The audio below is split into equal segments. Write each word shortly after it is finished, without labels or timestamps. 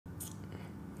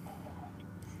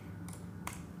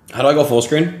How do I go full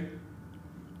screen?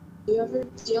 Do you ever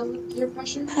deal with peer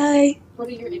pressure? Hi. What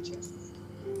are your interests?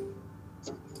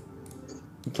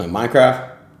 You playing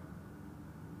Minecraft?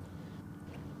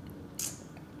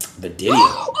 The Diddy.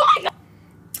 Oh,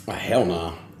 hell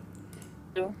no.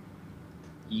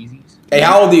 Yeezys. Hey,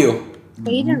 how old are you?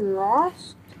 Adin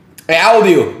Ross? Hey, how old are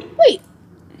you? Wait.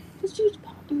 This dude's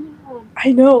popping on.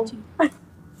 I know. Oh,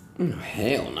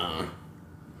 hell no.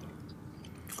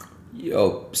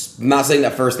 Yo, not saying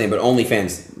that first name, but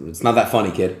OnlyFans. It's not that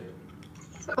funny, kid.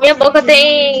 Minha boca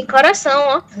tem coração,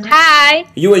 ó. Hi.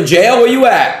 You in jail? Where you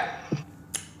at?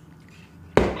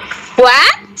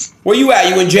 What? Where you at?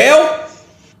 You in jail?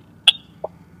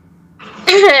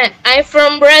 I'm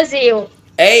from Brazil.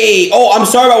 Hey, oh, I'm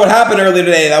sorry about what happened earlier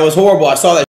today. That was horrible. I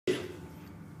saw that.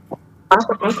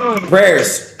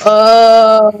 Prayers.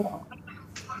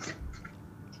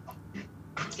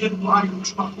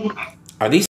 Are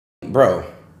these, bro?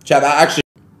 Chat, I actually.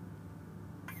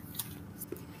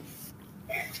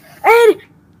 Ed!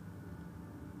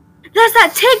 That's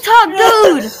that TikTok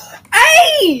dude!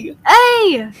 Hey!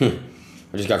 Hey!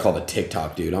 I just got called a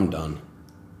TikTok dude. I'm done.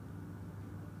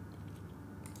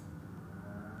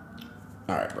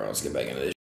 Alright, bro. Let's get back into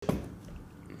this.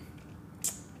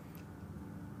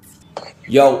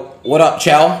 Yo, what up,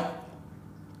 Chell?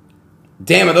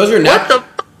 Damn, are those your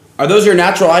Are those your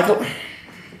natural eye color?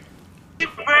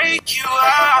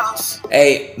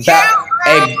 Hey,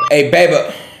 hey,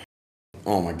 baby.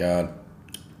 Oh my god.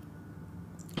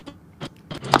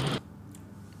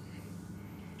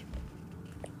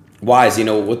 Why is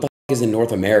what the f is in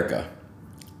North America?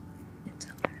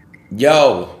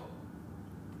 Yo.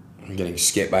 I'm getting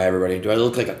skipped by everybody. Do I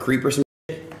look like a creep or some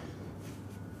shit?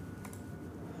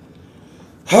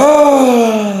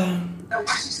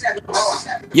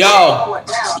 Yo.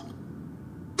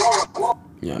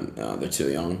 Yeah, no, they're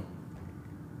too young.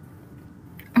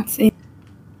 See.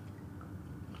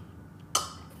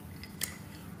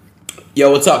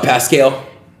 Yo, what's up, Pascal?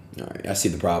 Alright, I see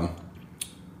the problem.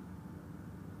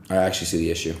 I actually see the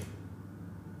issue.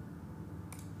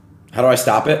 How do I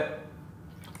stop it?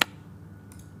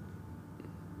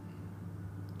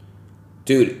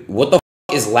 Dude, what the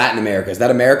f is Latin America? Is that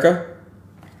America?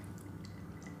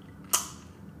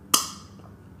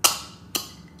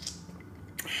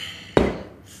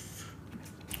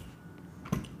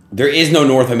 There is no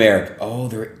North America. Oh,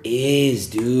 there is,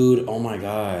 dude. Oh my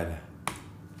god.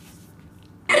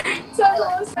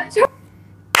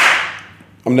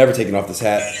 I'm never taking off this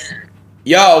hat.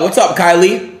 Yo, what's up,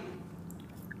 Kylie?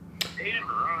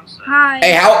 Hi.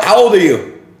 Hey, how old are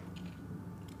you?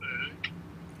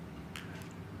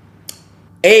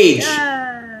 Age.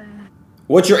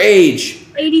 What's your age?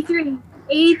 83.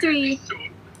 83.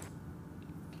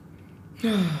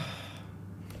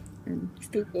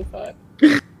 Stupefied.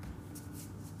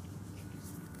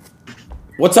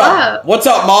 What's up? What's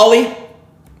up, Molly?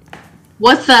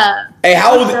 What's up? Hey,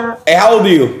 how old are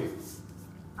you?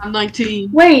 I'm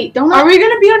 19. Wait, are we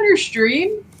gonna be on your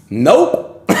stream?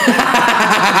 Nope.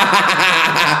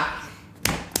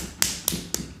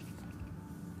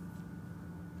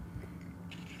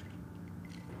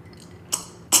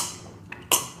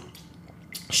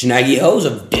 Schnaggy Hose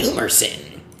of Doomerson.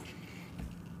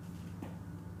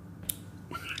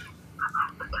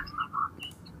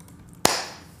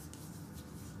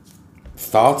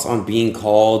 Thoughts on being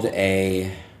called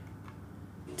a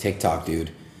TikTok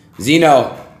dude?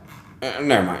 Zeno,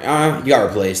 never mind. You got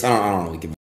replaced. I don't really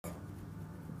give a fuck.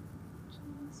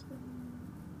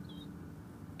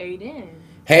 Adin.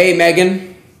 Hey,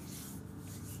 Megan.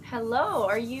 Hello.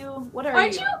 What are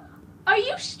you? Are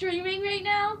you streaming right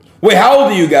now? Wait, how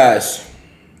old are you guys?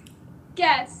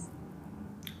 Guess.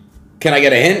 Can I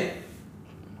get a hint?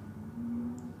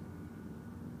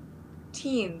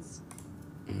 Teens.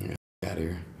 Get out of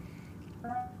here.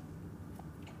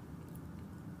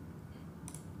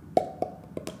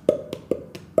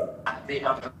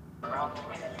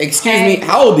 Excuse me,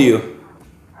 how old are you?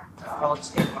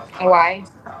 Why?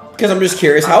 Because I'm just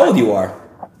curious how old you are.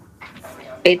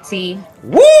 18.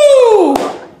 Woo!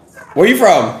 Where you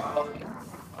from?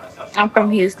 I'm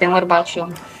from Houston. What about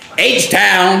you?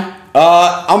 H-Town.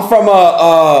 I'm from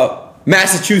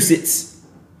Massachusetts.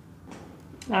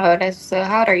 Oh, that's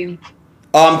how old are you?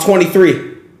 I'm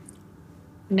 23.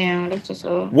 No, that's just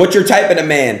old. What's your type of a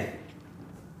man?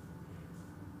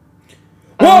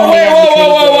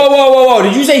 Whoa.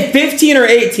 Did you say 15 or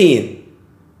 18?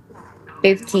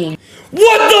 15.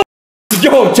 What the?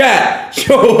 Yo, chat.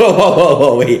 Yo,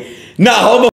 whoa, wait. Nah,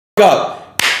 hold the f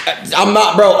up. I'm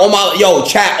not, bro. Oh my, yo,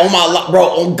 chat. Oh my, bro.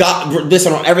 Oh God,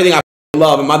 listen on everything I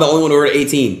love. Am I the only one who heard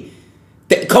 18?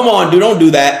 Come on, dude. Don't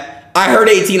do that. I heard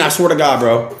 18. I swear to God,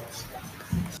 bro.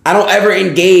 I don't ever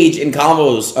engage in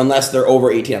combos unless they're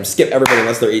over 18. I skip everybody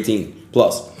unless they're 18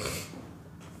 plus.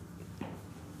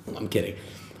 I'm kidding.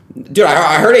 Dude,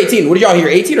 I heard 18. What did y'all hear?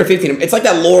 18 or 15? It's like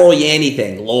that Laurel Yanny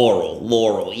thing.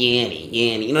 Laurel, Yanny.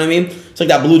 You know what I mean? It's like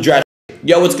that blue dress.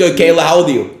 Yo, what's good, Kayla? How old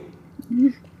are you?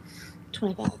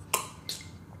 25.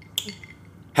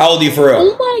 How old are you for real?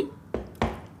 Oh my.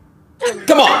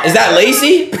 Come on, is that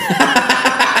Lacey?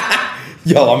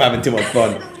 Yo, I'm having too much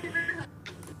fun.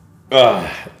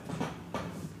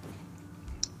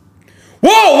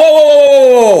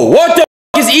 Whoa! What the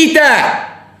f is eat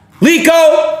that?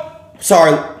 Lico?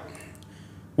 Sorry.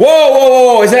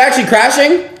 Whoa! Is it actually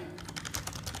crashing?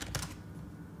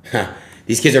 Huh.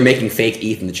 These kids are making fake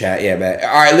ETH in the chat. Yeah, bet.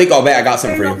 All right, Lico, bet I got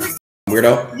something for you.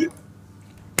 Weirdo.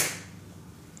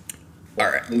 All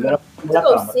right.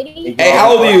 Hey,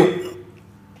 how old are you?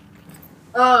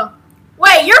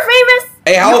 Wait, you're famous?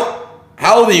 Hey,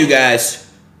 how old are you guys?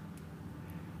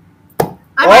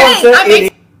 I'm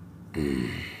 8.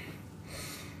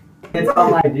 It's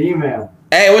on my Gmail.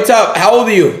 Hey, what's up? How old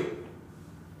are you?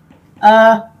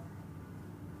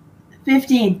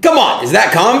 15. Come on, is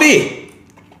that Combi?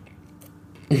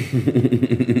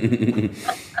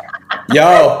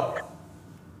 Yo.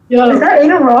 Is that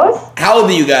Ada Ross? How old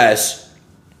are you guys?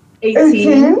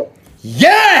 18.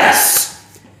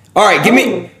 Yes! All right,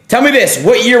 tell me this.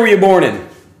 What year were you born in?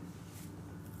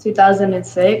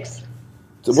 2006.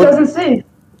 2006.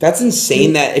 That's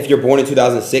insane that if you're born in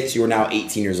 2006, you are now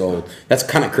 18 years old. That's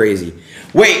kind of crazy.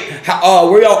 Wait,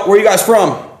 where you guys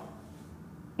from?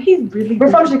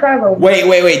 We're from Chicago.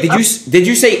 Wait. Did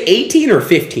you say 18 or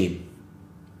 15?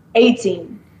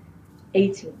 18.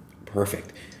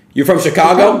 Perfect. You're from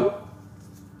Chicago?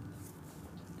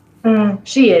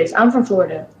 She is. I'm from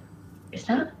Florida. Is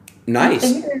that?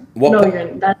 Nice.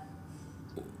 You're not.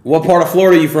 What part of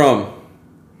Florida are you from?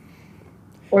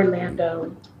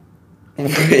 Orlando.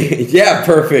 Yeah,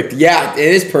 perfect. Yeah, it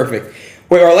is perfect.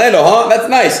 Wait, Orlando, huh? That's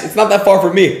nice. It's not that far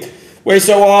from me. Wait,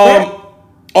 so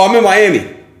I'm in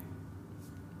Miami.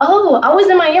 Oh, I was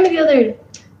in Miami the other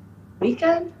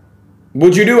weekend.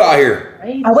 What'd you do out here?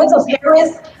 Right. I went to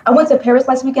Paris. I went to Paris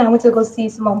last weekend. I went to go see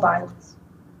Simone Biles.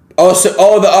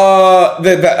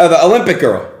 The Olympic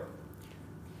girl.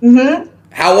 Mm-hmm.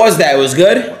 How was that? It was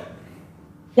good?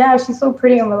 Yeah, she's so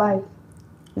pretty in real life.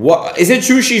 What is it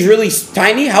true she's really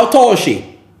tiny? How tall is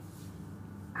she?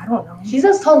 I don't know. She's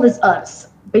as tall as us.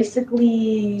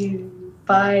 Basically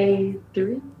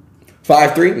 5'3".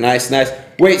 5'3". Nice.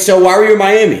 Wait, so why were you in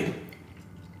Miami?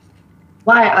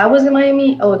 Why I was in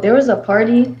Miami? Oh, there was a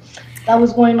party that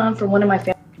was going on for one of my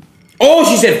family. Oh,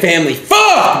 she said family.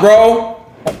 Fuck, bro.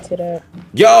 Up to that.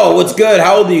 Yo, what's good?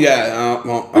 How old are you guys?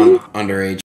 I'm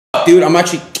underage. Dude, I'm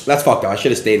actually... That's fucked up. I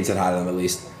should have stayed and said hi to them at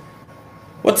least.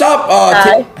 What's up?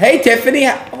 Hi. Hey, Tiffany.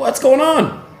 What's going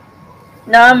on?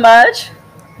 Not much.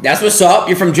 That's what's up.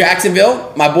 You're from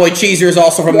Jacksonville. My boy Cheeser is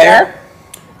also from there.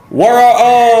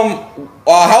 How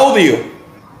old are you?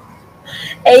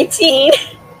 18.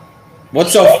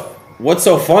 What's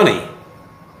so funny?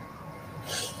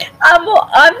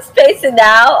 I'm spacing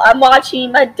out. I'm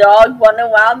watching my dog run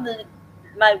around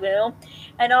my room,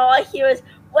 and all I hear is,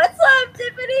 "What's up,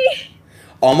 Tiffany?"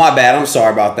 Oh, my bad. I'm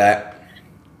sorry about that.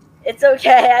 It's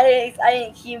okay. I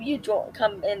didn't hear you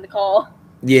come in the call.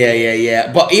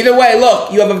 Yeah. But either way,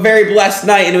 look, you have a very blessed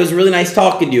night, and it was really nice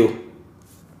talking to you.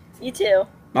 You too.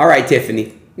 All right,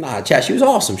 Tiffany. Nah, chat. She was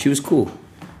awesome. She was cool.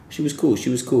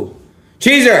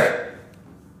 Cheeser.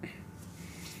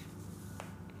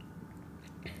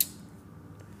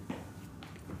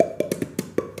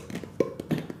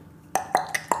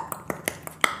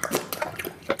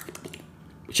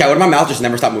 Chat, what if my mouth just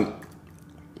never stopped moving?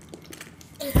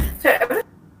 Oh,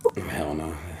 hell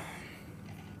no.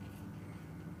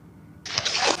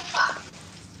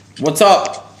 What's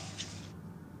up?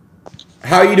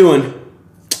 How are you doing?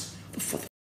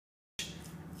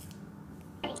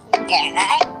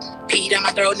 Pee down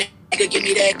my throat, nigga, give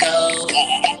me that gold.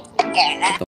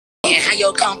 Yeah, how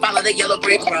you come follow the yellow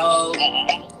brick road?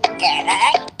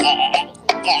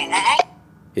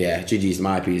 Yeah, GG's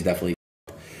my IP is definitely.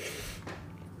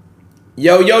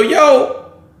 Yo.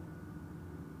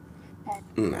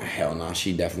 Hell no,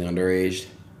 she definitely underaged.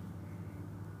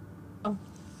 Oh.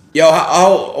 Yo,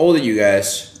 how old are you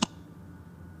guys?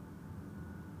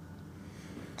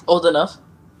 Old enough.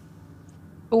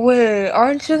 Wait,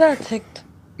 aren't you that ticked?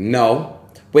 No.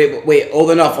 Wait, old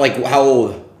enough, like how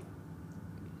old?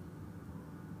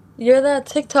 You're that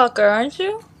TikToker, aren't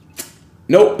you?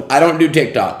 Nope, I don't do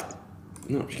TikTok.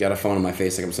 No, she got a phone in my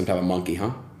face like I'm some type of monkey,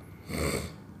 huh?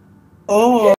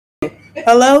 Oh.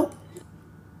 Hello?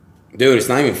 Dude, it's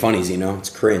not even funny, you know. It's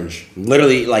cringe.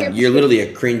 Literally, like you're literally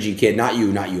a cringy kid. Not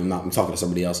you. I'm talking to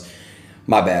somebody else.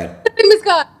 My bad. Miss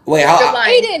God. Wait, how?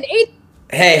 Aiden. Hey.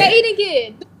 Aiden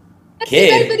kid. That's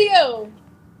Kid. the video.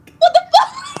 What the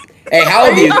fuck? Hey, how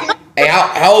old are you? Hey,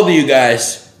 how old are you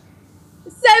guys?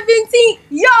 17.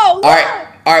 Yo. All right.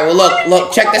 Well,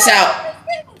 look. Check this out.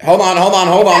 Hold on.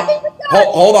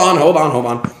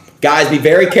 Guys, be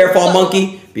very careful on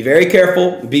Monkey. Be very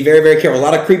careful. Be very, very careful. A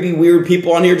lot of creepy, weird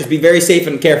people on here. Just be very safe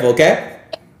and careful, okay?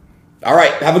 All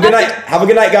right. Have a good night. Have a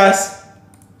good night, guys.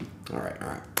 All right.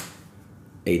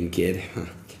 Aiden kid.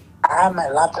 I have my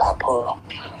laptop, bro.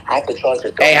 I could charge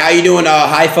it. Hey, how you doing,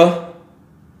 Haifa?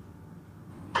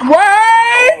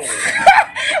 What?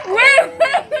 Wait.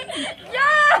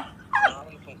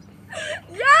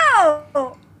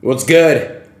 Yo. What's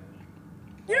good?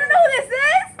 You don't know who this is?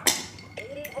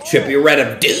 Trippy Red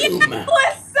of Doom.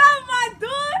 What's up, my dude?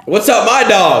 What's up, my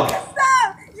dog? What's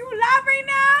up? You live right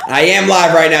now? I am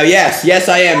live right now. Yes,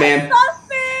 I am, man. Stop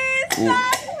playing.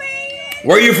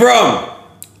 Where you from?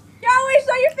 Yo, wait,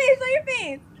 show your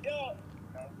face. Yo,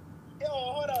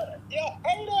 hold on. Yo,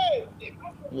 Adin.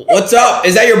 What's up?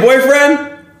 Is that your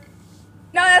boyfriend?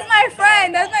 No, that's my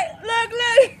friend. Look.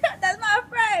 That's my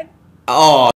friend.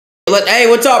 Oh, hey,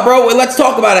 what's up, bro? Let's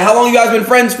talk about it. How long you guys been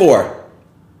friends for?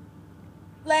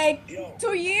 Like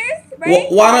 2 years,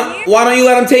 right? Why don't you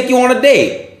let him take you on a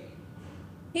date?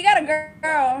 He got a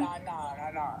girl.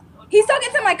 Nah. He's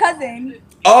talking to my cousin.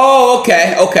 Oh,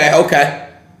 okay.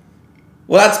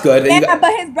 Well, that's good. Yeah,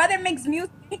 but his brother makes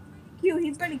music. Cute.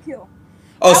 He's really cute.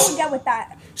 Oh, I would get with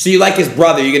that. so you like his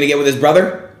brother? You gonna get with his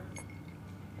brother?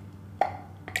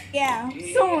 Yeah,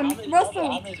 soon, real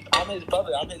soon. I'm his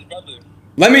brother.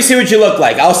 Let me see what you look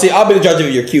like. I'll see. I'll be the judge of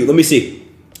if you're cute. Let me see.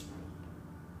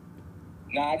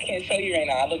 Nah, I can't show you right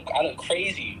now. I look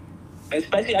crazy.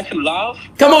 Especially at you laugh.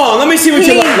 Come on, let me see what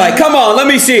you look like. Come on, let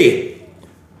me see.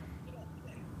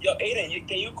 Yo, Aiden,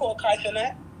 can you call Kai on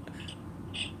that?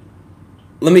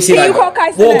 Let me see. Can you call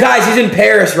Kai Well, Cenat? guys, he's in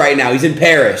Paris right now. He's in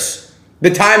Paris. The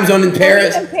time zone in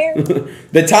Paris.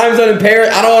 The time zone in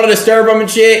Paris. I don't want to disturb him and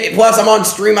shit. Plus, I'm on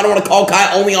stream. I don't want to call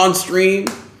Kai only on stream.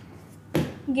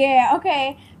 Yeah,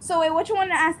 okay. So wait, what you want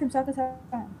to ask him so I can tell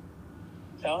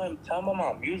him? Tell him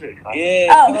about music. Yeah,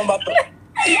 Oh. tell him about the...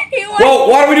 Well,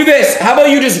 why don't we do this? How about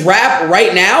you just rap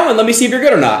right now and let me see if you're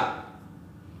good or not?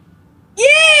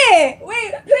 Yeah!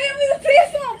 Wait, play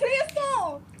a song.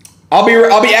 I'll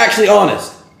be actually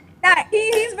honest. Nah,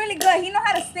 he's really good. He know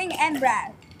how to sing and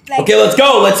rap. Like, Okay, let's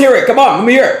go. Let's hear it. Come on, let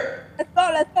me hear it.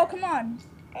 Let's go, come on.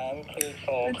 I'm play a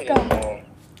song. Let's go.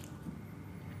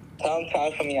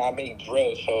 Sometimes for me, I make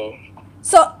drill, so...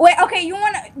 So, wait, okay, you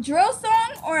want a drill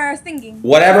song or singing?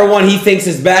 Whatever one he thinks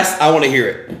is best, I want to hear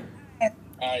it.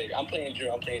 Alright, I'm playing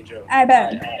drill. I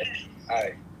bet.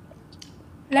 Alright.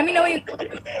 Let me know what you...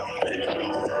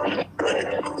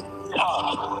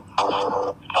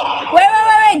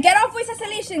 Wait. Get off voice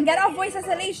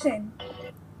isolation.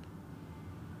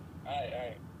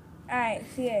 Alright,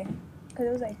 see it. Because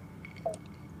it was like...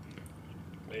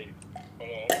 Wait,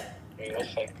 hold on. Wait, 1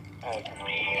 second.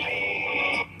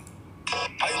 I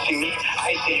see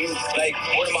you, like,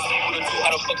 what am I people to do?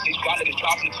 How the fuck these squad niggas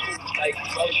dropping the two? Like,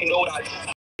 bro, you know what I do?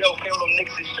 Yo, kill them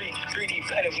niggas in the street, 3D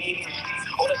better, we ain't in the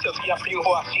street. All that stuff, yeah, I feel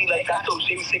who I see, like, I told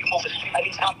Jimmy, take him off the street. I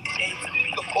need time to change,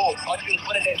 speak a call. All you is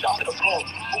running that drop to the floor.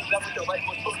 Moves up with the right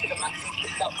foot, so take a back,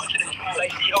 kick out, punch in the tree.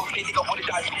 Like, yo, okay, nigga, what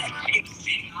did I do?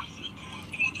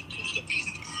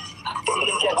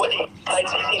 Like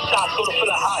 16 shots, so to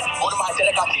feel hot. Order my dead,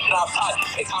 I got people outside.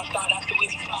 Hey, I'm starting after we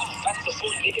try. Back to the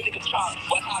food, nigga try.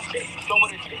 What I say, no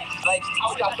one is like,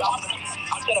 how y'all drop?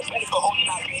 I'm gonna penny for holding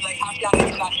out. Like, how y'all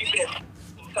niggas not keeping it?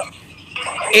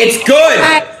 It's good.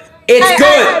 It's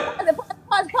good.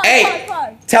 Pause. Hey,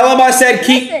 tell him I said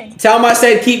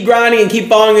keep grinding and keep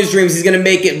following his dreams. He's gonna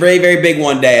make it very, very big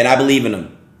one day, and I believe in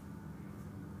him.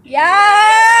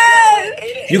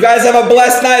 Yes! You guys have a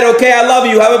blessed night, okay? I love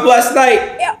you. Have a blessed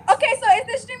night. Yeah, okay, so is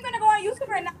this stream gonna go on YouTube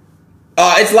right now?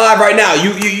 It's live right now.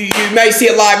 You may see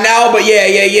it live now, but yeah.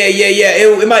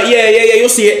 It might, yeah. You'll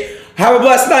see it. Have a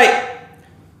blessed night.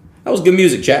 That was good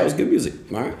music, chat. It was good music.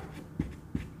 All right.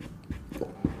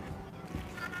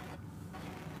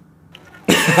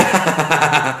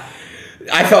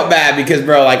 I felt bad because,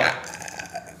 bro, like,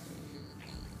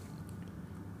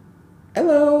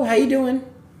 hello, how you doing?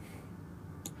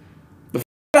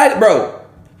 Bro,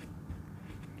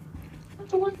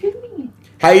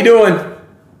 how you doing?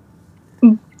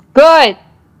 Good.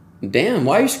 Damn,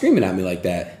 why are you screaming at me like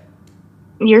that?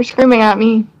 You're screaming at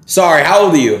me. Sorry, how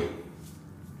old are you?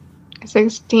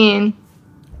 16.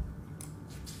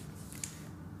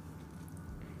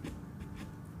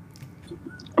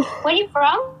 Where you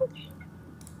from?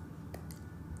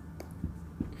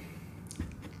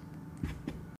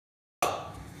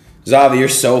 Zavi, you're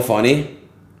so funny.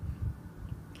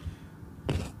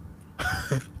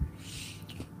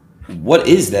 What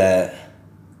is that?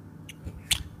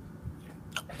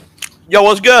 Yo,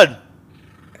 what's good?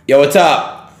 Yo, what's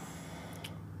up?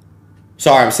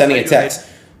 Sorry, I'm sending a text.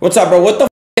 What's up, bro? What the f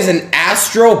is an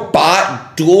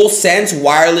Astrobot DualSense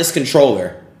wireless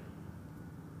controller?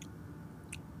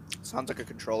 Sounds like a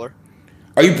controller.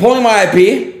 Are you pulling my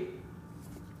IP?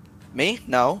 Me?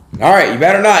 No. All right, you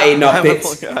better not, Adin I'm Updates.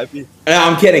 pulling your IP. No,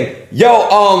 I'm kidding.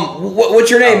 Yo, what's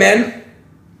your name, man?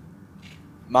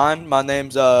 My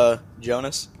name's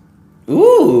Jonas.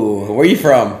 Ooh, where you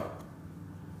from?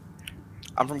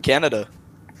 I'm from Canada.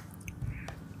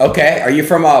 Okay, are you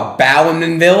from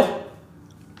Bowmanville?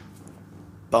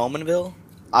 Bowmanville?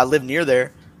 I live near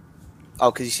there.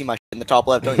 Oh, because you see my shit in the top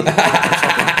left, don't you?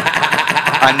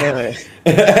 I knew it.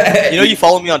 You know you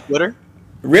follow me on Twitter?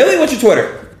 Really? What's your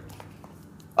Twitter?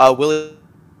 Willie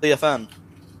FN.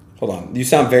 Hold on. You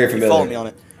sound very familiar. Follow me on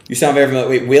it. You sound very familiar.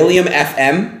 Wait, William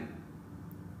FM?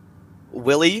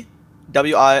 Willie,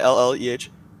 WILLEH.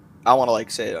 I want to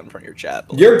like say it in front of your chat.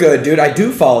 You're good, dude. I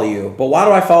do follow you. But why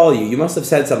do I follow you? You must have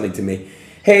said something to me.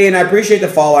 Hey, and I appreciate the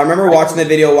follow. I remember watching the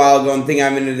video a while ago and thinking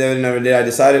I'm going to never did. I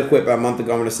decided to quit about a month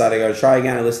ago. I'm decided I got to try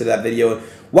again. I listened to that video.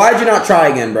 Why'd you not try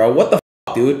again, bro? What the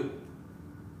f, dude?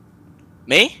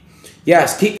 Me?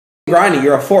 Yes, keep grinding.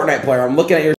 You're a Fortnite player. I'm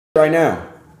looking at your right now.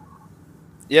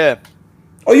 Yeah.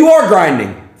 Oh, you are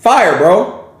grinding. Fire,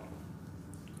 bro.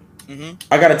 Mm-hmm.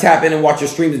 I got to tap in and watch your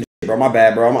streams and shit, bro. My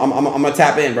bad, bro. I'm going to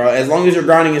tap in, bro. As long as you're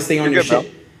grinding and staying on your good,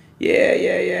 shit. Bro.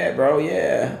 Yeah, bro.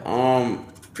 Yeah.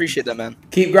 Appreciate that, man.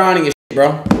 Keep grinding your shit,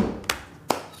 bro.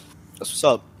 That's what's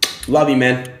up. Love you,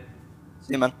 man.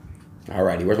 See you, man.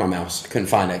 Alrighty, where's my mouse? Couldn't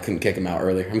find it. Couldn't kick him out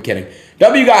earlier. I'm kidding.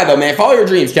 W guy though, man. Follow your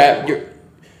dreams, chat.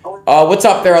 What's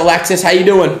up there, Alexis? How you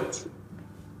doing?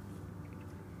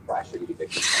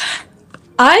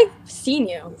 I've seen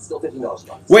you.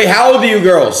 Wait, how old are you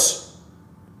girls?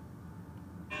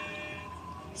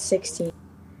 16.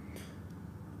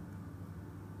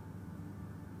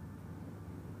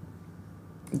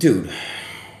 Dude.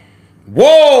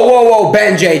 Whoa.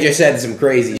 Ben J just said some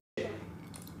crazy shit.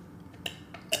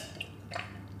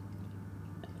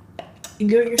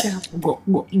 Go yourself. Go.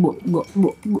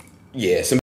 Yeah,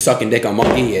 some sucking dick on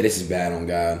monkey. Yeah, this is bad on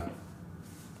God.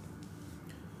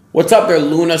 What's up there,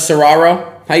 Luna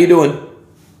Serraro? How you doing?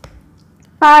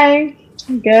 Hi.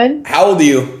 Good. How old are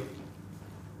you?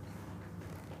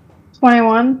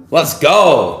 21. Let's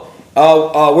go.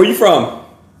 Where you from?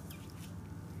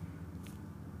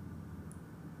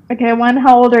 Okay,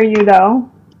 how old are you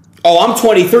though? Oh, I'm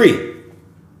 23.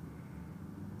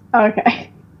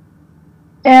 Okay.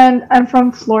 And I'm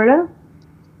from Florida.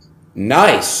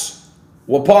 Nice.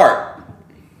 What part?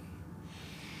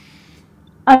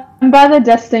 I'm by the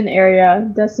Destin area.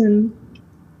 Destin.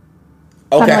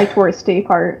 Okay. Kind of like touristy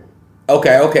part.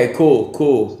 Okay, cool.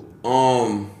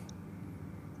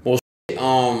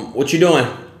 What you doing?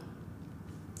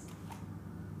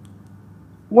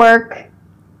 Work.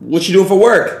 What you doing for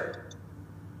work?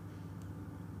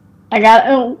 But you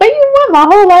want my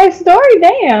whole life story,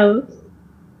 damn.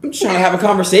 I'm just trying to have a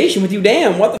conversation with you.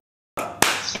 Damn, what the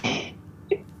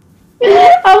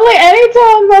I'm like, anytime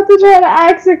I'm about to try to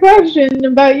ask a question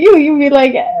about you, you'd be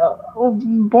like, oh,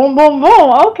 boom,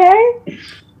 okay.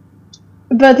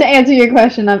 But to answer your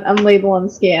question, I'm labeling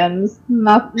scans.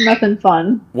 Nothing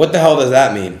fun. What the hell does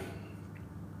that mean?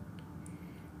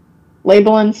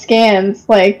 Labeling scans,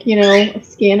 like, a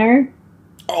scanner.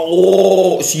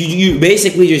 Oh, so you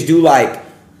basically just do like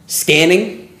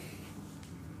scanning?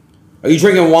 Are you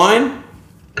drinking wine?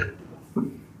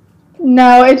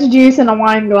 No, it's juice in a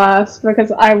wine glass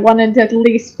because I wanted to at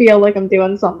least feel like I'm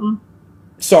doing something.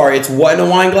 Sorry, it's what in a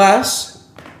wine glass?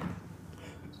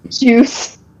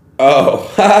 Juice. Oh,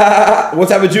 what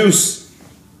type of juice?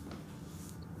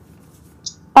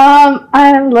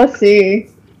 Let's see.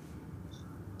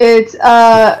 It's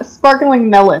sparkling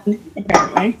melon,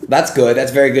 apparently. That's good.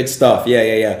 That's very good stuff.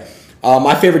 Yeah.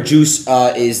 My favorite juice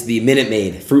is the Minute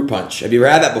Maid fruit punch. Have you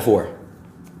ever had that before?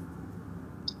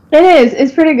 It is.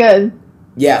 It's pretty good.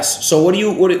 Yes. So what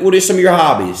are some of your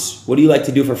hobbies? What do you like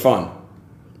to do for fun?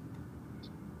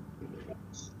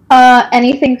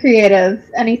 Anything creative,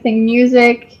 anything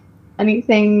music,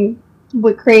 anything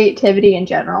with creativity in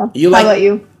general. How about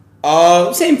you?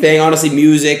 Same thing. Honestly,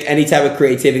 music, any type of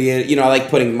creativity. I like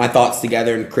putting my thoughts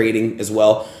together and creating as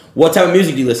well. What type of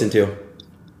music do you listen to?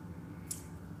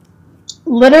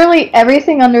 Literally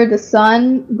everything under the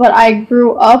sun, but I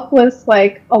grew up with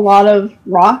like a lot of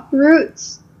rock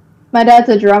roots. My dad's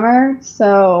a drummer,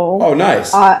 so. Oh,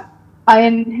 nice. I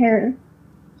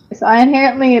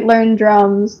inherently learned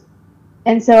drums,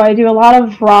 and so I do a lot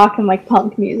of rock and like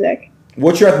punk music.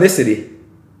 What's your ethnicity?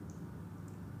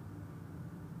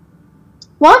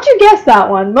 Why don't you guess that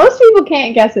one? Most people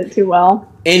can't guess it too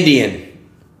well. Indian.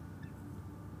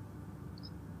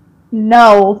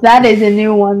 No, that is a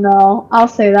new one though. I'll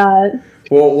say that.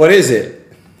 Well, what is it?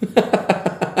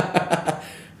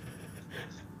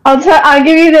 I'll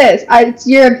give you this. It's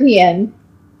European.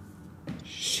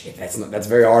 Shit, that's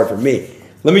very hard for me.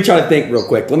 Let me try to think real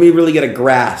quick. Let me really get a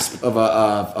grasp of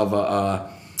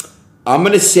I'm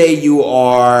gonna say you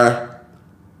are.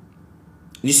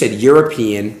 You said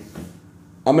European.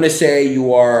 I'm gonna say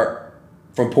you are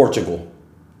from Portugal.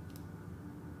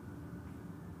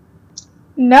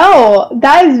 No,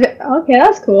 that is okay.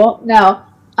 That's cool. No,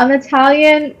 I'm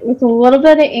Italian with a little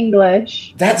bit of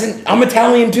English. I'm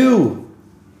Italian too.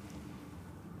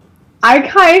 I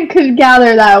kind of could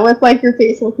gather that with like your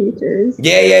facial features.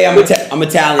 Yeah. I'm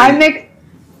Italian.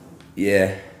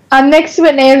 I'm mixed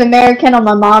with Native American on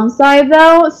my mom's side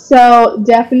though, so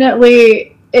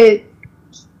definitely it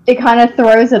kind of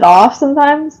throws it off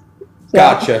sometimes. So.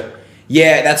 Gotcha.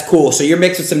 Yeah, that's cool. So you're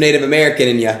mixed with some Native American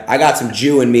in you. I got some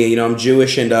Jew in me. You know, I'm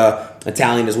Jewish and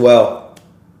Italian as well.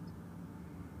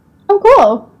 Oh,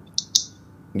 cool.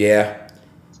 Yeah.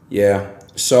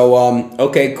 So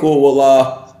okay, cool.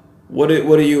 Well, what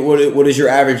does your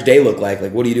average day look like?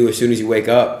 Like, what do you do as soon as you wake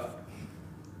up?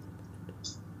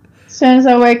 As soon as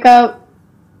I wake up,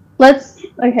 let's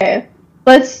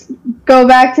go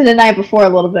back to the night before a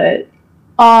little bit.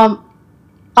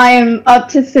 I am up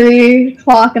to 3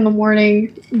 o'clock in the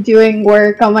morning doing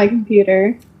work on my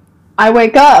computer. I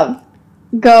wake up,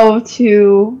 go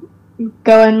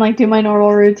and like do my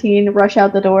normal routine, rush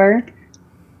out the door,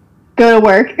 go to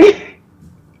work,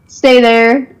 stay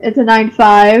there. It's a 9 to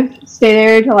 5. Stay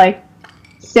there till like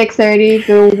 6:30.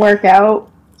 Go work out.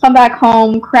 Come back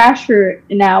home, crash for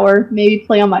an hour, maybe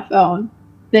play on my phone,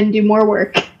 then do more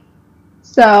work.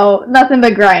 So nothing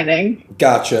but grinding.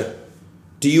 Gotcha.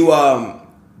 Do you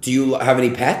have any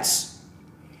pets?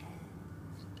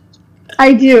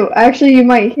 I do. Actually, you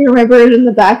might hear my bird in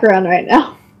the background right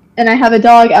now. And I have a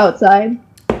dog outside.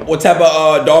 What type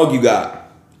of dog you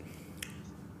got?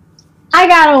 I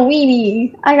got a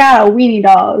weenie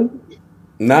dog.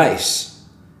 Nice.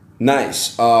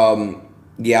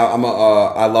 Yeah,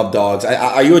 I love dogs.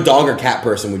 Are you a dog or cat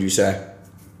person, would you say?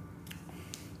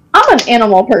 I'm an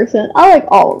animal person. I like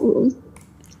all of them.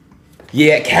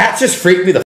 Yeah, cats just freak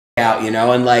me the out, you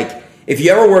know, and like if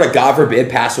you ever were to, God forbid,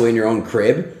 pass away in your own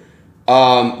crib,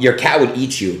 your cat would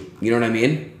eat you. You know what I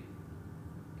mean?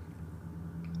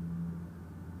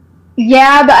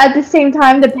 Yeah, but at the same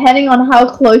time, depending on how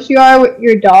close you are with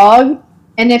your dog,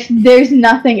 and if there's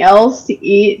nothing else to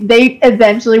eat, they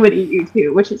eventually would eat you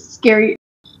too, which is scary.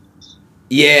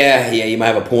 Yeah, you might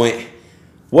have a point.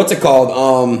 What's it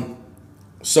called?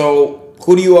 So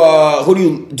who do you have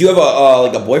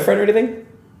a boyfriend or anything?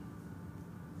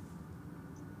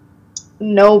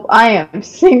 Nope, I am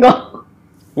single.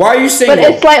 Why are you single? But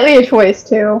it's slightly a choice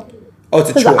too. Oh,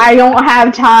 it's a choice. I don't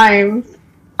have time.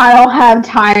 I don't have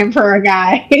time for a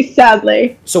guy,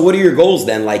 sadly. So what are your goals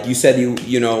then? Like you said,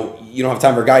 you don't have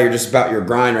time for a guy. You're just about your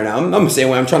grind right now. I'm the same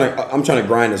way. I'm trying to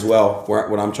grind as well.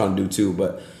 What I'm trying to do too.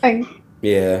 But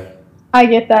yeah, I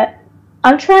get that.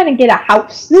 I'm trying to get a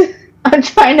house. I'm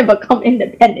trying to become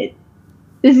independent.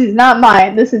 This is not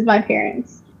mine. This is my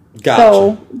parents. Gotcha.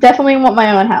 So definitely want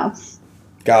my own house.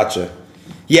 Gotcha.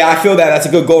 Yeah, I feel that. That's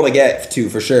a good goal to get to,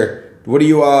 for sure. What do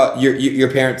you your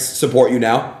parents support you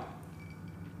now?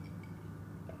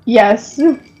 Yes.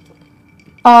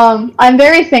 I'm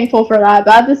very thankful for that,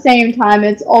 but at the same time,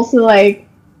 it's also like,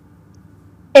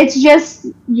 it's just,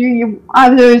 I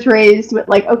was raised with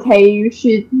like, okay, you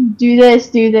should do this,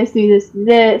 do this, do this, do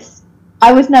this.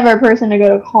 I was never a person to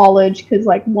go to college because,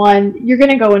 like, one, you're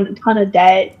going to go in a ton of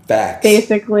debt. Facts.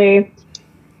 Basically.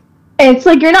 It's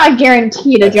like you're not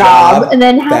guaranteed a job. And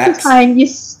then half the time, you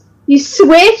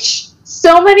switch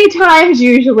so many times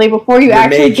usually before you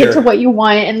actually get to what you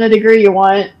want and the degree you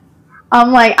want.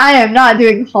 I'm like, I am not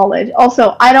doing college.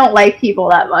 Also, I don't like people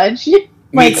that much.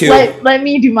 Me too. Let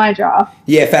me do my job.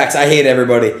 Yeah, facts. I hate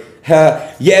everybody.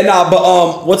 But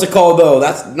what's it called though?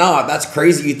 That's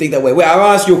crazy. You think that way. Wait,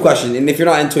 I'll ask you a question, and if you're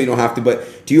not into it, you don't have to. But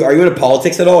are you into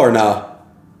politics at all or no?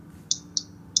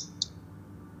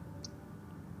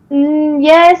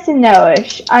 Yes and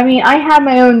no-ish. I mean, I have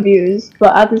my own views,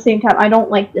 but at the same time, I don't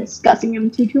like discussing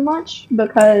them too much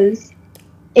because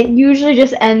it usually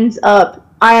just ends up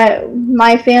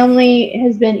my family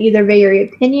has been either very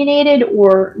opinionated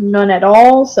or none at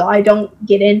all, so I don't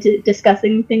get into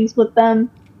discussing things with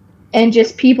them, and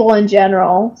just people in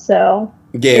general. So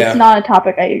it's not a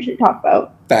topic I usually talk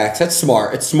about. Facts. That's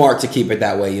smart. It's smart to keep it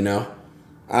that way, you know.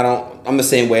 I'm the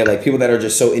same way. Like people that are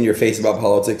just so in your face about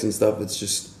politics and stuff. It's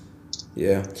just,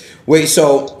 yeah. Wait.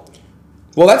 So.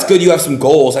 Well, that's good. You have some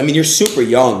goals. I mean, you're super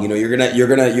young. You know, you're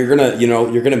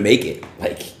gonna make it.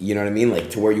 Like, you know what I mean? Like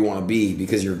to where you want to be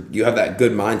because you have that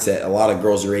good mindset. A lot of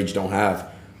girls your age don't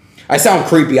have. I sound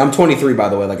creepy. I'm 23, by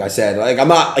the way. Like I said, like I'm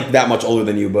not like that much older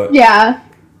than you, but yeah.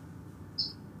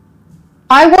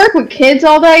 I work with kids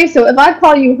all day, so if I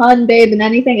call you hun, babe, and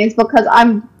anything, it's because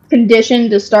I'm conditioned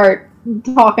to start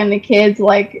talking to kids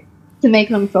like to make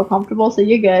them feel comfortable. So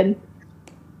you're good.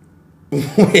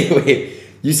 Wait.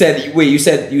 You said, what did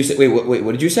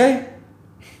you say?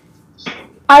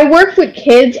 I work with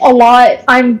kids a lot.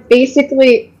 I've been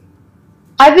basically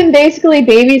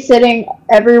babysitting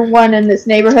everyone in this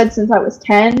neighborhood since I was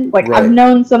 10. Like, right. I've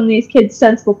known some of these kids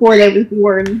since before they was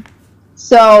born.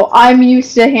 So I'm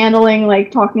used to handling,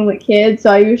 like, talking with kids. So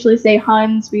I usually say,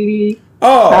 hun, sweetie,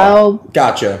 child.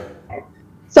 Gotcha.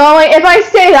 So, like, if I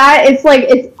say that, it's like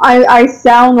I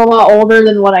sound a lot older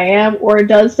than what I am, or it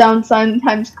does sound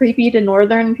sometimes creepy to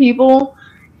northern people,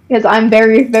 because I'm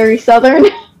very, very southern.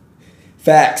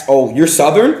 Facts. Oh, you're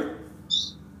southern?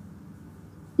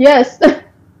 Yes.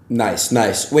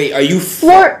 Nice. Wait, are you...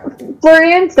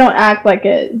 Floridians don't act like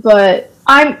it, but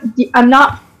I'm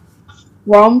not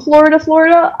from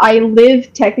Florida. I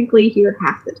live technically here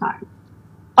half the time.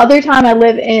 Other time I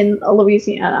live in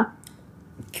Louisiana.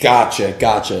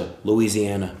 Gotcha.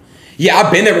 Louisiana. Yeah,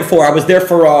 I've been there before. I was there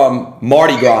for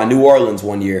Mardi Gras in New Orleans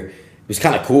one year. It was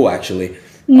kind of cool, actually.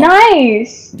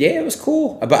 Nice. Yeah, it was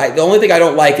cool. But the only thing I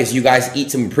don't like is you guys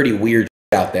eat some pretty weird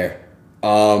shit out there.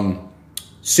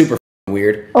 Super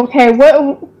weird. Okay,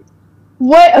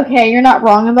 what? Okay, you're not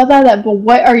wrong about that. But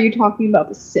what are you talking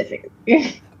about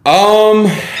specifically?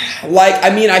 Like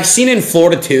I mean, I've seen in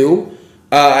Florida too,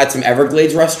 at some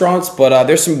Everglades restaurants. But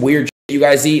there's some weird shit you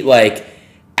guys eat, like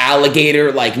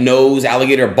alligator, like nose,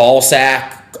 alligator ball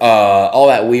sack, all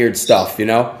that weird stuff, you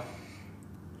know?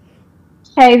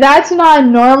 Hey, that's not a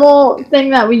normal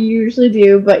thing that we usually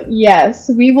do, but yes,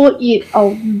 we will eat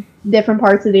different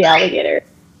parts of the alligator.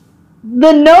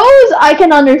 The nose, I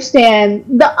can understand.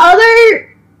 The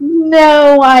other,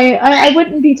 no, I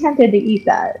wouldn't be tempted to eat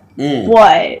that.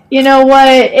 What? You know what?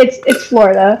 It's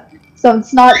Florida, so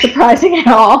it's not surprising at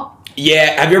all.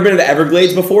 Yeah, have you ever been to the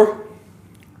Everglades before?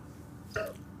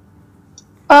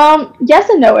 Yes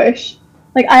and no-ish.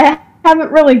 Like, I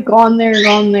haven't really gone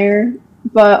there,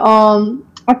 but,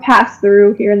 I passed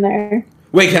through here and there.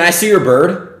 Wait, can I see your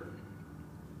bird?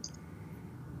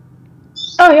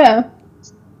 Oh, yeah.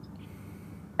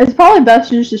 It's probably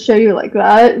best just to show you like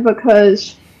that,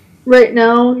 because right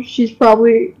now, she's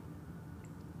kind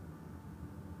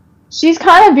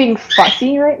of being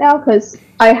fussy right now, because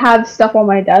I have stuff on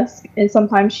my desk, and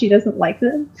sometimes she doesn't like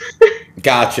them.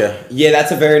 Gotcha. Yeah,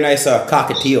 that's a very nice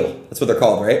cockatiel. That's what they're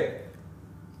called, right?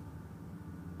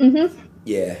 Mm-hmm.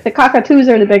 Yeah. The cockatoos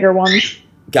are the bigger ones.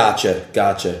 Gotcha.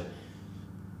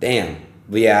 Damn.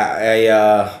 But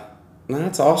yeah,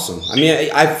 that's awesome. I mean,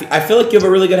 I feel like you have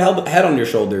a really good head on your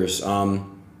shoulders.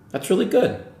 That's really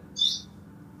good.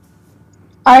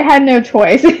 I had no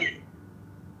choice.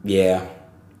 Yeah,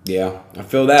 I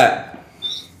feel that.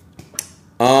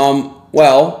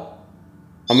 Well,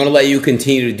 I'm gonna let you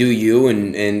continue to do you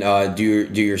and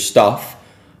do your stuff,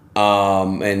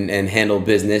 and handle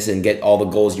business and get all the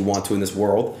goals you want to in this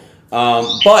world.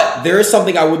 But there is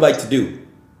something I would like to do.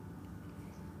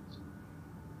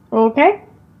 Okay.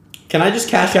 Can I just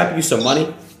cash app you some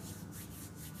money?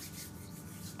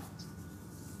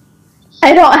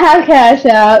 I don't have cash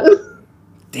app.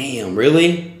 Damn,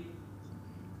 really?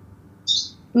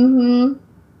 Mm-hmm.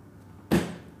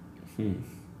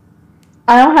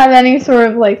 I don't have any sort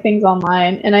of like things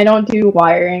online, and I don't do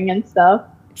wiring and stuff.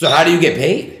 So how do you get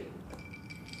paid?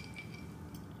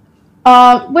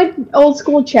 With old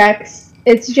school checks.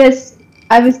 It's just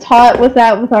I was taught with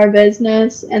that with our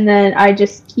business, and then I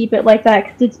just keep it like that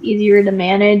because it's easier to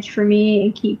manage for me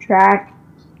and keep track.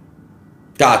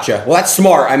 Gotcha. Well, that's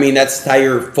smart. I mean, that's how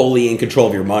you're fully in control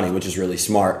of your money, which is really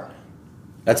smart.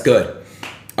 That's good.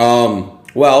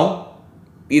 Well,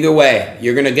 either way,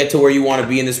 you're going to get to where you want to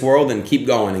be in this world and keep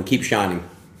going and keep shining.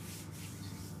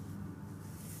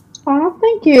 Oh,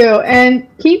 thank you. And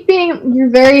keep being, you're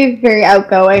very, very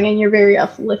outgoing and you're very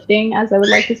uplifting, as I would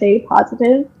like to say,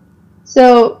 positive.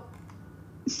 So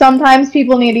sometimes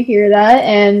people need to hear that,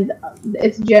 and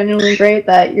it's genuinely great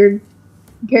that you're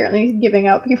apparently giving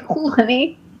out people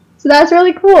money. So that's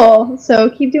really cool.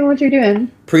 So keep doing what you're doing.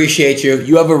 Appreciate you.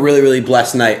 You have a really, really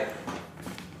blessed night.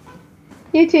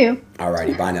 You too.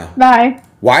 Alrighty, bye now. Bye.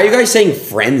 Why are you guys saying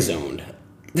friend zoned?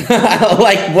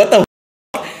 Like, what the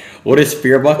f? What is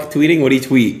Fearbuck tweeting? What do you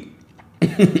tweet?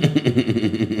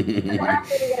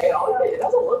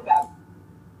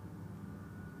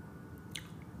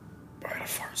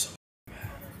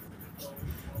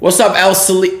 What's up,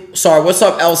 what's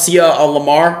up, Elsia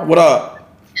Lamar? What up?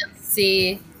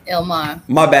 See, Ilmar.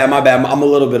 My bad. I'm a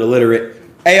little bit illiterate.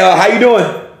 Hey, how you doing?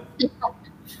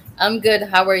 I'm good.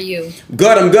 How are you?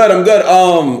 Good. I'm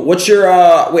good. What's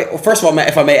your wait? First of all,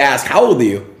 if I may ask, how old are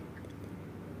you?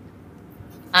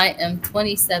 I am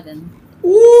 27.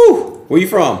 Woo! Where you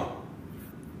from?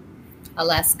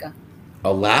 Alaska.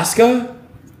 Alaska?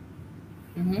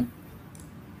 Mhm.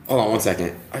 Hold on 1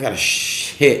 second. I got a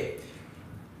shit.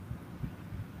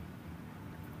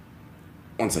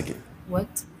 1 second. What?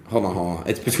 Hold on.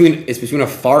 It's between a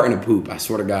fart and a poop. I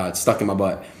swear to God, it's stuck in my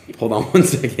butt. Hold on 1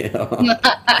 second. No,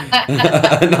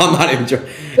 I'm not even joking.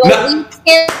 Go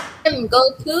eat him.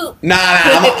 Go poop.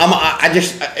 Nah.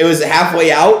 It was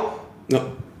halfway out.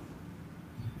 No.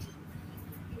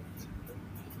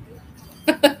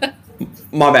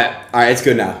 My bad. All right, it's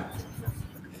good now.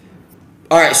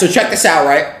 All right, so check this out,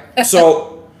 right?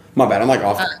 So, my bad. I'm like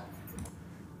off.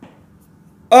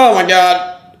 Oh my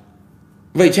God.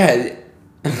 Wait, Chad.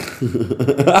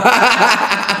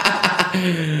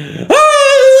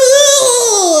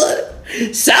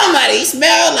 Somebody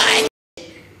smell like.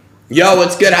 Yo,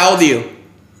 what's good? How old are you?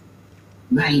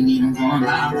 This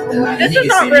is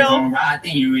not real.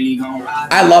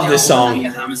 I love this song.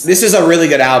 This is a really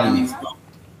good album.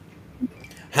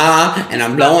 Huh? And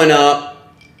I'm blowing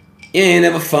up. You ain't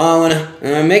never falling.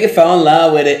 I'm making fall in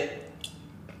love with it.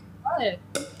 What?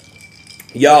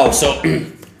 Yo, so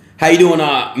how you doing,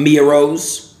 Mia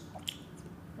Rose?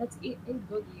 That's a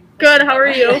boogie. Good, how are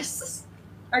you?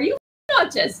 Are you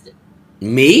autistic?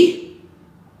 Me?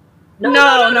 No,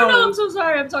 I'm so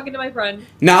sorry. I'm talking to my friend.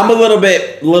 No, I'm a little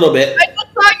bit.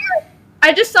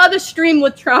 I just saw the stream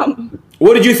with Trump.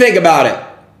 What did you think about it?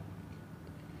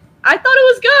 I thought it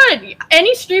was good.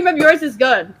 Any stream of yours is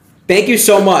good. Thank you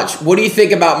so much. What do you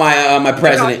think about my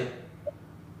president?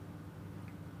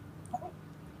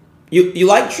 You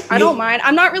like? I don't mind.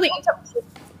 I'm not really into.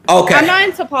 Okay. I'm not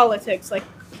into politics. Like.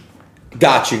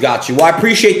 Got you. Well, I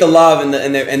appreciate the love and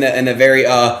the very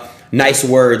nice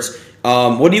words.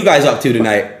 What are you guys up to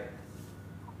tonight?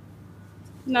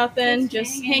 Nothing.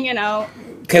 Just hanging out.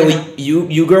 Okay, well,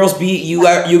 you girls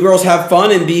you girls have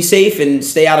fun and be safe and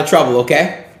stay out of trouble.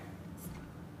 Okay.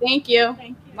 Thank you.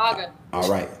 MAGA. All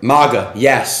right, MAGA.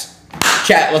 Yes.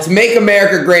 Chat. Let's make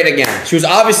America great again. She was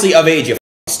obviously of age. You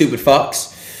stupid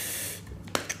fucks.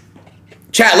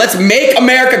 Chat. Let's make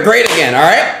America great again. All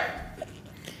right.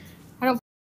 I don't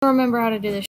remember how to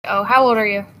do this. Oh, how old are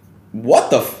you?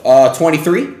 What the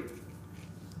 23?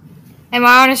 Am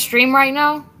I on a stream right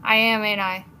now? I am, ain't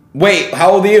I? Wait,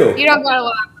 how old are you? You don't gotta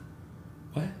laugh.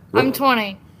 What? I'm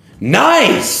 20.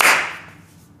 Nice!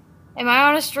 Am I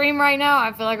on a stream right now?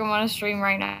 I feel like I'm on a stream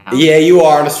right now. Yeah, you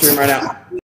are on a stream right now.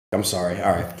 I'm sorry.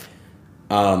 All right.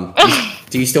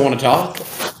 Do you still want to talk?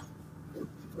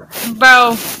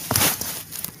 Bro.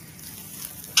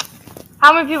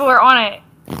 How many people are on it?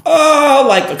 Oh,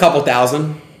 like a couple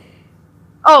thousand.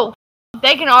 Oh,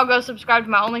 they can all go subscribe to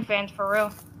my OnlyFans for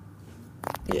real.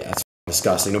 Yeah, that's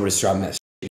disgusting. Nobody's subscribing that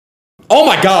shit. Oh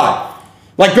my God!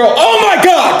 Like, girl, oh my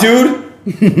God, dude!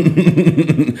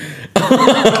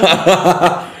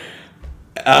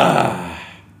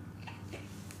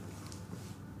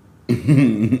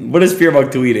 What is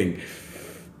Fearbug tweeting?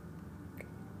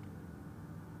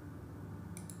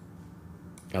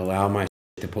 Allow my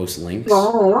to post links?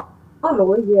 No, I don't know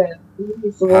what yet.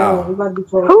 How?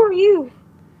 Who are you?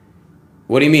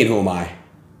 What do you mean, who am I?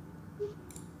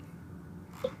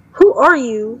 Who are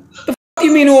you? The f do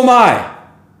you mean, who am I?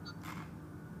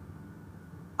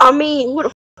 I mean, who the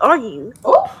f are you?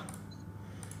 Oh.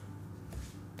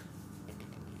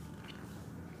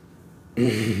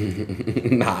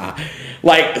 Nah.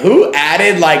 Like, who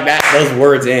added, like, those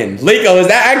words in? Lico, is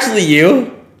that actually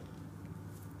you?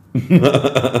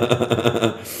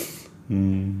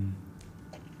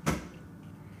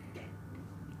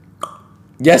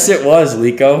 Yes, it was,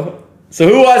 Lico. So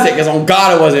who was it? Because on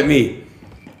God, it wasn't me.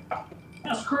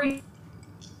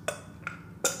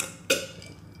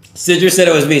 Citrus said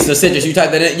it was me. So Citrus, you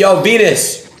typed that in. Yo,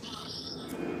 Venus.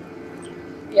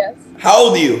 Yes. How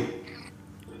old are you?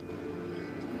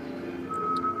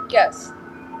 Guess.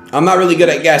 I'm not really good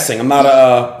at guessing. I'm not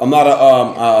a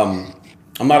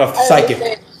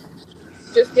psychic.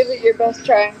 Just give it your best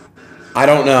try. I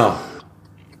don't know.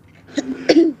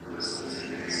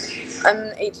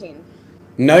 I'm 18.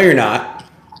 No, you're not.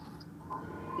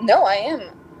 No, I am.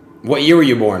 What year were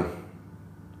you born?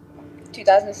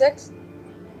 2006.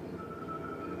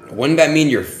 Wouldn't that mean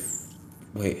you're?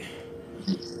 Wait.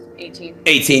 18.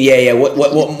 18. Yeah.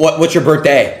 What's your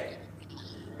birthday?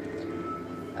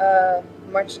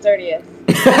 March 30th.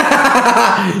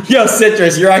 Yo,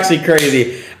 Citrus, you're actually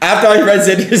crazy. After I read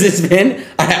Citrus's pin,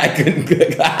 I couldn't.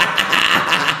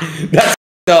 That's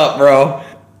up, bro.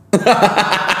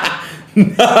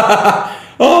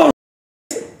 Oh.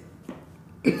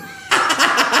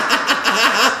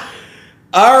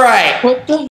 All right.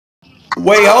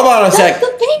 Wait, hold on a sec.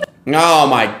 Oh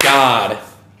my God.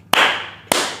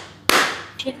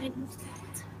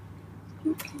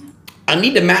 I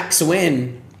need to max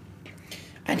win.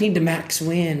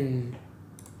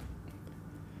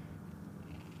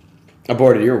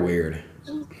 Aborted, you're weird.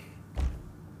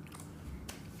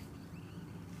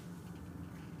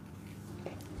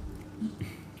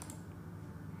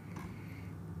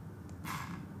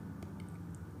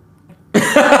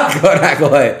 Go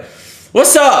ahead.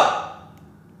 What's up?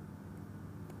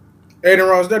 Adin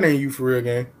Ross, that ain't you for real,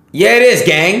 gang. Yeah, it is,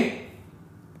 gang.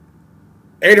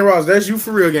 Adin Ross, that's you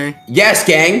for real, gang. Yes,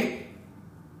 gang.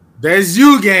 That's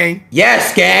you, gang.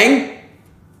 Yes, gang.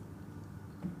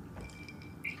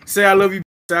 Say I love you.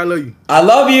 Say I love you. I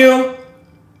love you.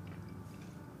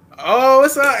 Oh,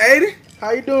 what's up, Adin?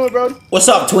 How you doing, bro? What's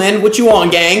up, twin? What you on,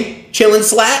 gang? Chillin'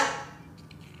 slat?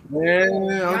 Man,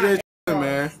 I'm just chilling,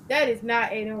 man. That is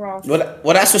not Adin Ross. Well,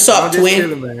 that's what's up, I'm just twin.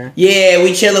 chilling, man. Yeah,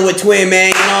 we chilling with twin, man.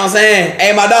 You know what I'm saying?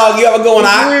 Hey, my dog, you ever going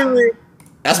out?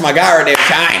 That's my guy right there.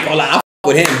 I ain't gonna lie. I f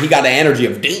with him. He got the energy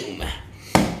of doom.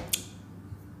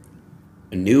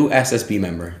 A new SSB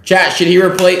member. Chat, should he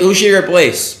replace? Who should he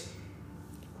replace?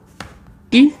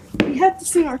 We have to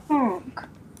sing our song.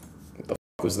 What the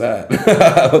f was that?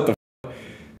 What the f?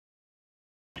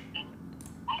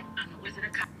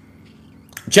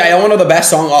 Chat, y'all wanna know the best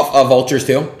song off of Vultures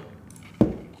too?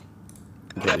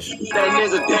 That's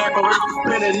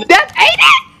Adin!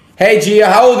 Hey, Gia,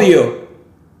 how old are you?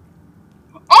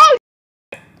 Oh!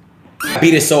 That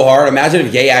beat is so hard. Imagine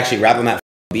if Ye actually rapped on that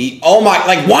beat. Oh my,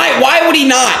 like why would he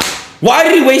not? Why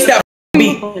did he waste that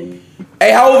beat?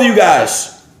 Hey, how old are you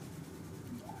guys?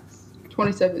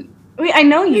 27. Wait, I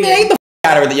know you. Man, get the f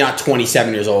out of here that you're not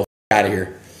 27 years old. Out of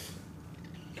here.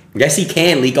 Yes, he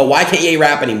can, Liko. Why can't Ye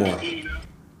rap anymore?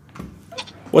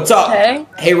 What's up? Hey.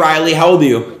 Hey, Riley, how old are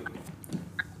you?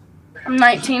 I'm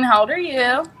 19. How old are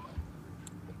you?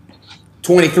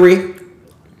 23.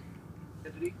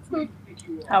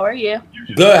 How are you?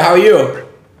 Good, how are you?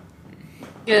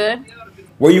 Good.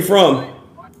 Where you from?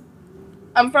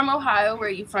 I'm from Ohio. Where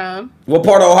are you from? What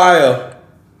part of Ohio?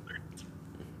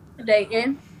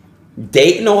 Dayton.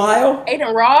 Dayton, Ohio?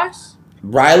 Adin Ross?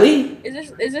 Riley?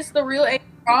 Is this the real Adin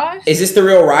Ross? Is this the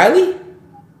real Riley?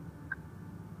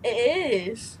 It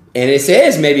is. And it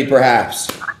says maybe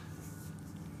perhaps.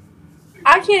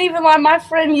 I can't even lie. My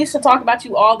friend used to talk about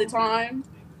you all the time.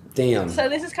 Damn. So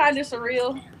this is kind of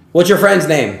surreal. What's your friend's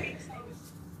name?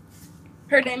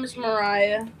 Her name is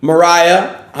Mariah.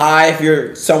 Mariah. Hi, if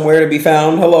you're somewhere to be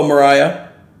found. Hello, Mariah.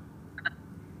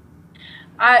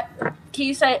 Can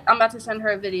you say, I'm about to send her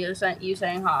a video you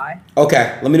saying hi.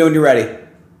 Okay, let me know when you're ready.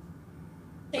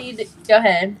 Go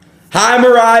ahead. Hi,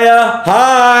 Mariah.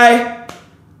 Hi.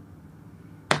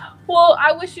 Well,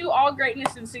 I wish you all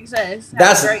greatness and success.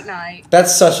 Have a great night.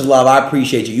 That's such love. I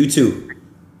appreciate you. You too.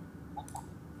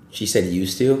 She said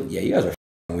used to? Yeah, you guys are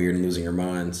weird and losing your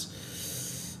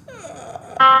minds.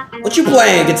 What you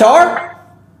playing? Guitar?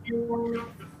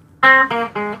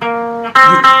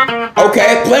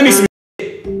 Okay, play me some.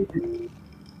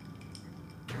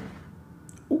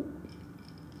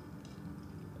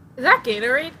 Is that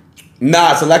Gatorade?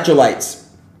 Nah, it's electrolytes.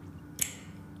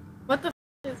 What the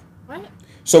is what?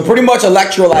 So pretty much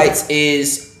electrolytes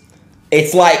is,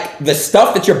 it's like the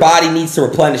stuff that your body needs to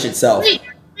replenish itself. Wait.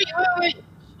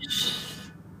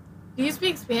 Do you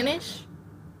speak Spanish?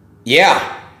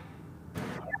 Yeah.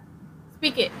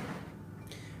 Speak it.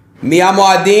 Me llamo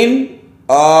Adin.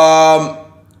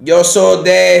 Yo soy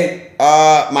de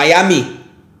Miami.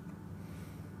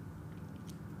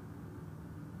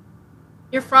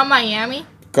 You're from Miami?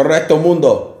 Correcto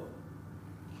mundo.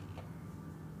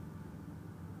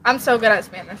 I'm so good at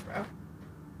Spanish, bro.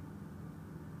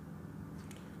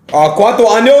 ¿Cuántos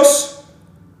años?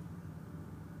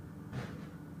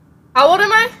 How old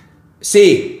am I?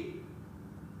 Sí.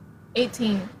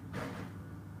 18.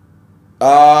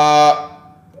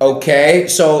 Okay.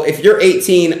 So if you're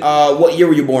 18, what year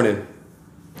were you born in?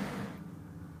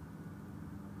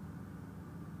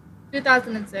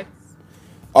 2006.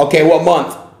 Okay, what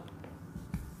month?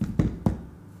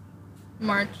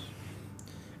 March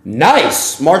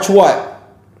Nice. March what?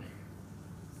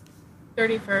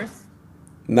 31st.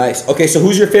 Nice. Okay, so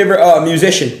who's your favorite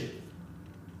musician?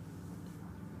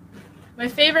 My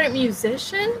favorite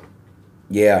musician?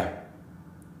 Yeah.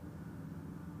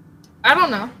 I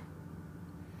don't know.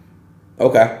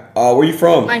 Okay. Where you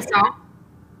from? Myself.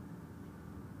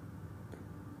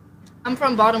 I'm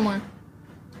from Baltimore.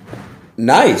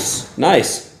 Nice.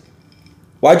 Nice.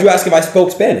 Why'd you ask if I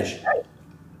spoke Spanish?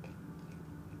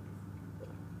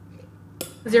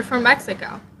 Because you're from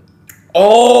Mexico.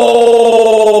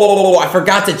 Oh, I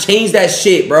forgot to change that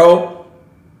shit, bro.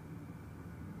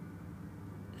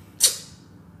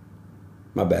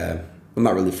 My bad. I'm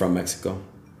not really from Mexico.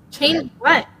 Change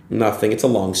what? Nothing. It's a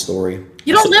long story.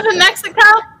 You don't live in Mexico?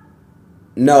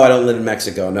 No, I don't live in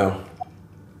Mexico, no.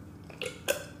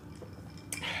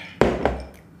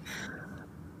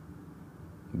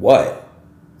 What?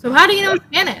 So how do you know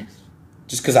Spanish?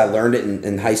 Just because I learned it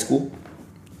in high school?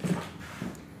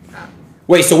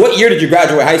 Wait, so what year did you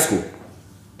graduate high school?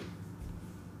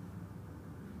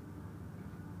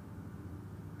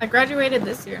 I graduated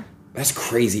this year. That's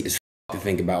crazy as to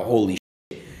think about. Holy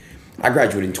shit. I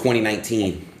graduated in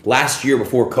 2019. Last year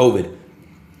before COVID.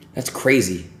 That's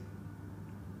crazy.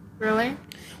 Really?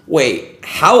 Wait,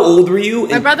 how old were you?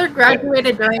 My brother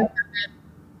graduated during COVID.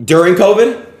 During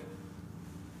COVID?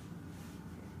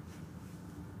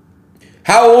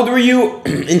 How old were you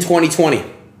in 2020?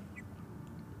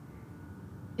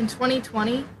 In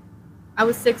 2020, I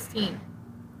was 16.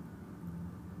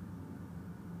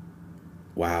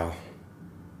 Wow.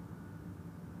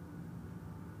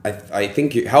 I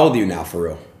think you, how old are you now, for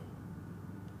real?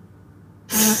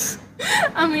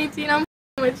 I'm 18. I'm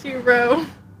with you, bro.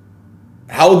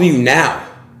 How old are you now?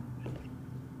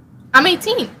 I'm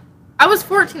 18. I was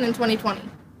 14 in 2020.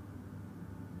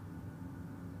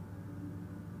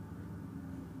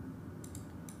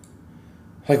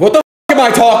 Like, what the f am I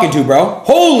talking to, bro?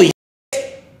 Holy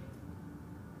shit.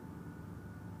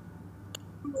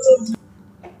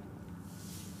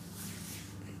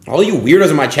 All you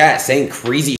weirdos in my chat saying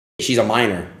crazy shit. She's a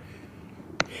minor.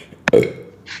 Get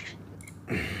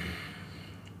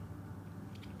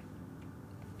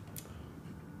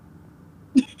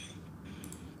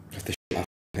the shit off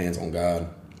my hands, on God.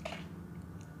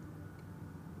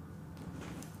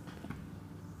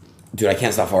 Dude, I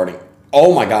can't stop farting.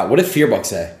 Oh my God, what did Fearbuck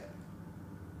say?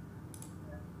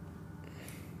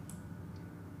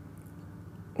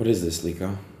 What is this,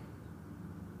 Lico?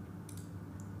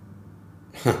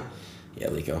 Huh. Yeah,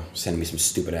 Lico, send me some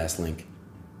stupid ass link.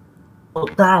 Oh,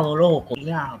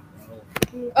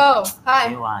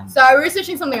 hi. Sorry, we're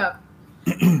searching something up.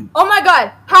 Oh my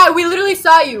God. Hi, we literally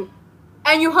saw you.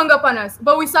 And you hung up on us.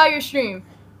 But we saw your stream.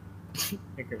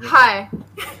 Hi.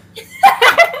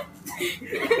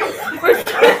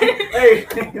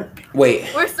 Wait.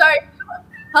 We're sorry.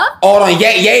 Huh? Hold on,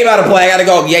 Ye about to play. I gotta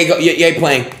go. Ye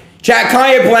playing. Chat,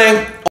 Kanye playing.